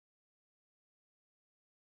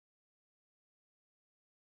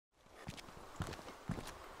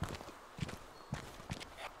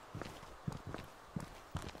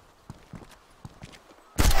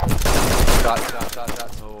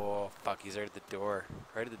Dot. Oh, fuck, he's right at the door.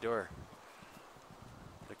 Right at the door.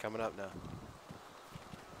 They're coming up now.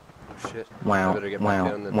 Oh shit. Wow, I better get back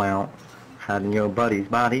down then. wow. Hiding your buddy's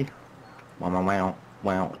body. Wow.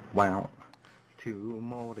 2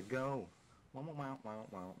 more to go. Wow.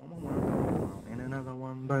 And another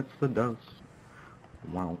one bites the dust.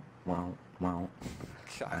 Wow. God,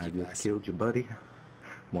 I you just bastard. killed your buddy.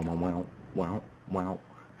 Wow.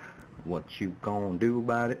 What you gonna do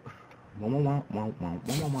about it? Wow.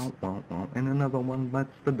 And another one bites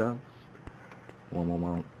the dust.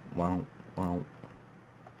 Wow.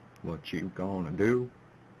 What you gonna do?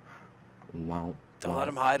 Wow. Don't let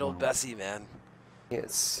him hide old Bessie, man. Can't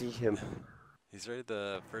see him. He's right at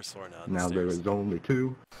the first floor now. Now there is only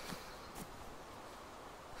 2.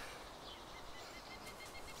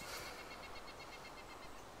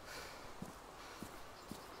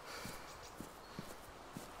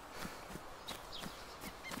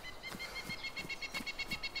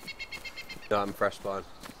 No, I'm fresh spawn.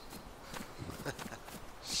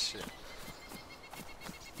 Shit.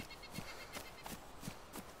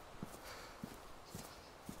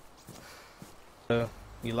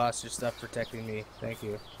 You lost your stuff protecting me. Thank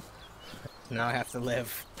you. Now I have to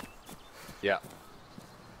live. Yeah.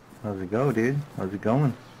 How's it go, dude? How's it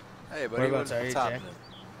going? Hey, buddy, Whereabouts are you, Jay?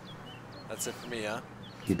 That's it for me, huh?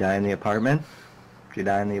 Did you die in the apartment? Did you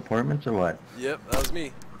die in the apartments or what? Yep, that was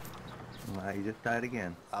me. Well, you just died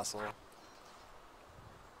again. Asshole.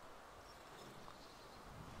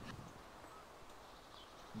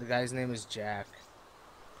 The guy's name is Jack.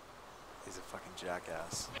 He's a fucking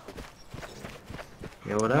jackass.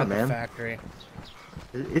 Yeah, what I'm up, at the man? factory.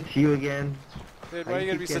 It's you again. Dude, How why are you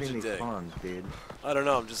gonna keep be such getting a these dick? spawns, dude? I don't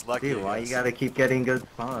know, I'm just lucky. Dude, why you gotta keep getting good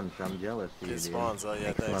spawns? I'm jealous of you, Good dude. spawns, oh yeah,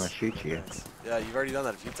 Makes me thanks. wanna shoot you. Thanks. Yeah, you've already done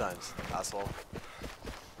that a few times, asshole.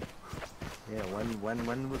 Yeah,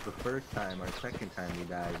 when was the first time or second time you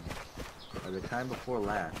died? Or the time before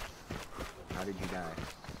last? How did you die?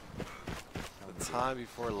 The time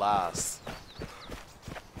before last.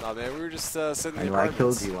 Nah, man, we were just sitting in I the know I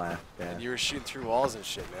apartments. killed you last, And Dad. you were shooting through walls and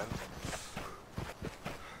shit, man.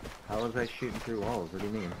 How was I shooting through walls? What do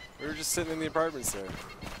you mean? We were just sitting in the apartments there.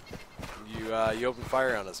 You opened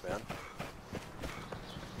fire on us, man.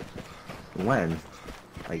 When?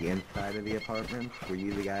 Like inside of the apartment? Were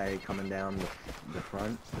you the guy coming down the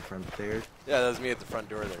front stairs? Yeah, that was me at the front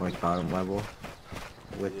door there. Like bottom level?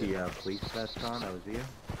 With the police vest on? That was you?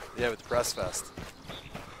 Yeah, with the press vest.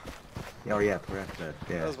 Oh yeah, press vest,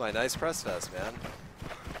 yeah. That was my nice press vest, man.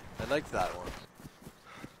 I liked that one.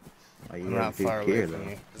 Oh, you I'm gotta not do far gear, away from though.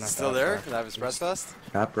 you. Is it Not still that there? far. Can I have his press vest?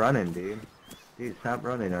 Stop running, dude. Dude, stop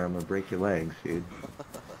running or I'm gonna break your legs, dude.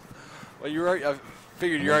 Well, you were. I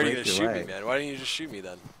figured I'm you're already gonna gonna break shoot your me, leg. man. Why didn't you just shoot me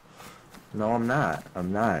then? No, I'm not.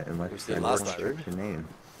 I'm not. Unless You I did last don't time. search your name.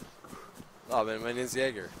 Oh man, my name's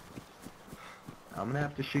Jaeger. I'm gonna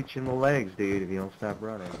have to shoot you in the legs, dude, if you don't stop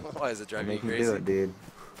running. Why is it driving you Make me crazy? do it, dude.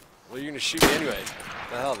 Well, you're gonna shoot me anyway. What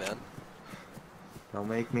the hell, man? Don't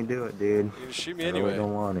make me do it, dude. You're gonna shoot me I anyway. really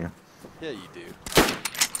don't want to. Yeah, you do.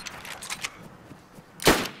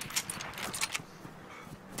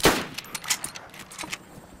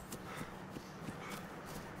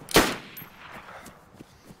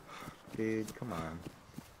 Dude, come on.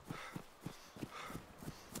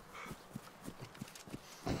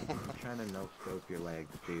 I'm trying to no-scope your legs,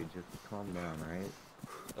 dude. Just calm down,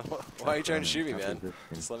 alright? Why are you trying to shoot me, Stop man? resisting.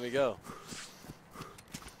 Just let me go.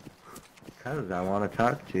 Because I want to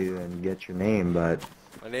talk to you and get your name, but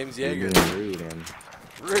My name's you're Jaeger. being rude and...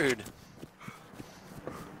 Rude.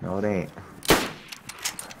 No, it ain't.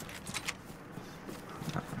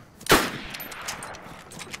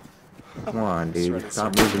 Come on, Just dude. running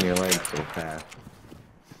Stop circles. moving your legs so fast.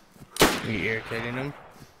 Are you irritating him?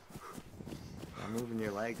 Stop moving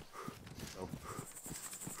your legs. Oh.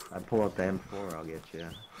 I pull up the M4, I'll get you.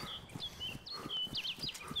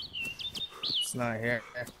 It's not here.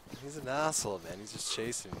 He's an asshole, man. He's just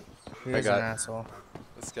chasing me. He I is got- an asshole.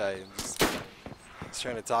 This guy just, he's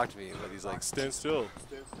trying to talk to me, but he's like, stand still.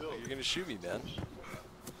 Stand still. You're gonna shoot me, man.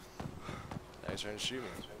 Now he's trying to shoot me.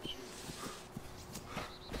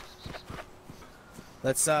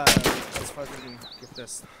 Let's fucking get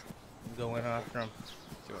this going off from. Do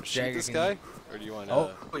you want to Jagger shoot this can- guy? Or do you want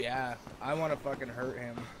to... Oh yeah, I want to fucking hurt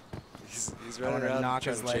him. He's I running wanna around knock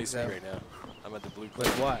trying his to legs chase me out. right now. I'm at the blue With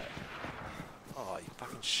cliff. what? Oh, you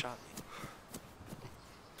fucking shot me.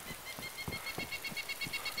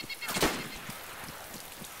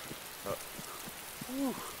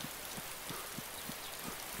 Oh.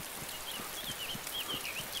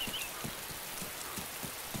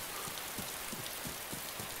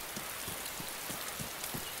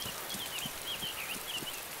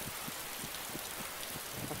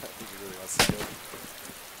 see him.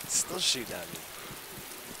 He's still shooting at me.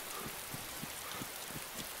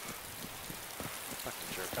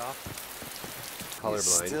 Fucking jerk off. He's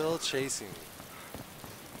Colorblind. still chasing me.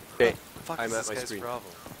 Okay, Fuck I'm is at this my guy's screen.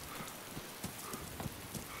 problem?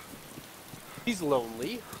 He's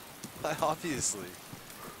lonely. Obviously.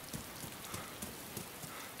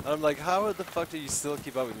 And I'm like, how the fuck do you still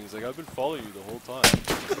keep up with me? He's like, I've been following you the whole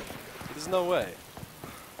time. There's no way.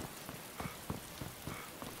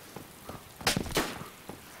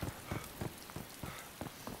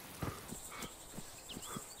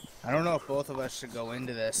 I don't know if both of us should go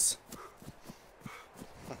into this.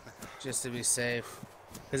 Just to be safe.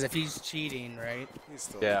 Because if he's cheating, right? He's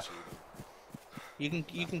still Yeah. cheating.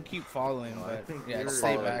 You can keep following, No, I but think yeah, you're,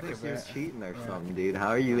 stay I back I a think you're bit. cheating or Yeah. something, dude. How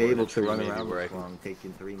are you More able than to run maybe around where I this can- long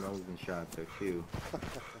taking 3 Mosin shots or 2?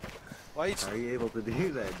 Why are you, How are you able to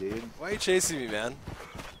do that, dude? why are you chasing me, man?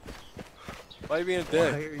 Why are you being a Why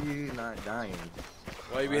dick? are you not dying?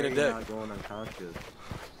 Why are you being a dick? not going unconscious?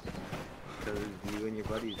 Because you and your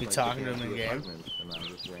buddies You like talking to to him in into game? apartments, and I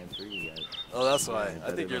just ran through you guys. Oh, that's why. Yeah, I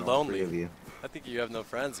better think you're than all 3 lonely. of you. I think you have no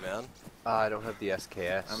friends, man. I don't have the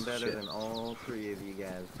SKS. I'm better Shit. than all 3 of you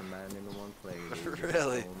guys combined into one player. Dude.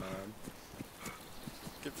 Really? So mad.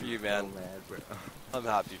 Good for you, man. So mad, bro. I'm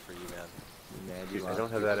happy for you, man. You mad you Dude, I lost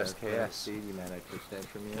don't have your that best SKS. friend, dude. You mad I took that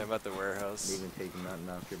from you? I'm at the warehouse. Didn't even take nothing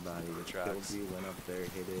off your body. The Just killed tracks. you, went up there,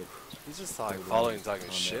 hit it. He's just talking, killed following, it, talking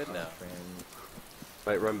on shit that now. friend.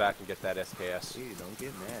 Might run back and get that SKS. Dude, don't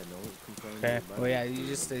get mad. Don't complain. Okay, to your well, yeah, buddies, you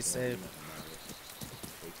dude. just They stay can't do safe. nothing about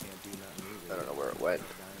it. They can't do nothing either. I don't know where it They're went.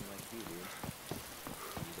 dying like you, dude.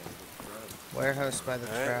 You gotta get scrubbed. Warehouse by the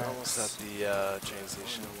Alright, tracks. almost at the train I don't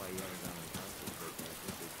station. know why you haven't gone unconscious, but I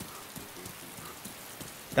think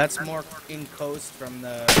it's That's more in coast from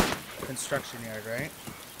the construction yard, right?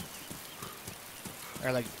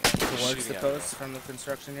 Or like towards Shooting the at me. coast from the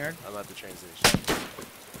construction yard? I'm at the train station.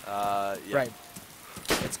 Yeah. Right.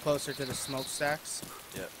 It's closer to the smokestacks?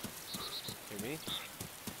 Yep. Hear me?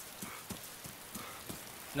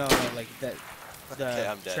 No, like that. The Okay,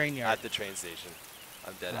 I'm dead. train yard. At the train station.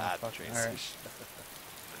 I'm dead Oh, at the fuck, train alright. station.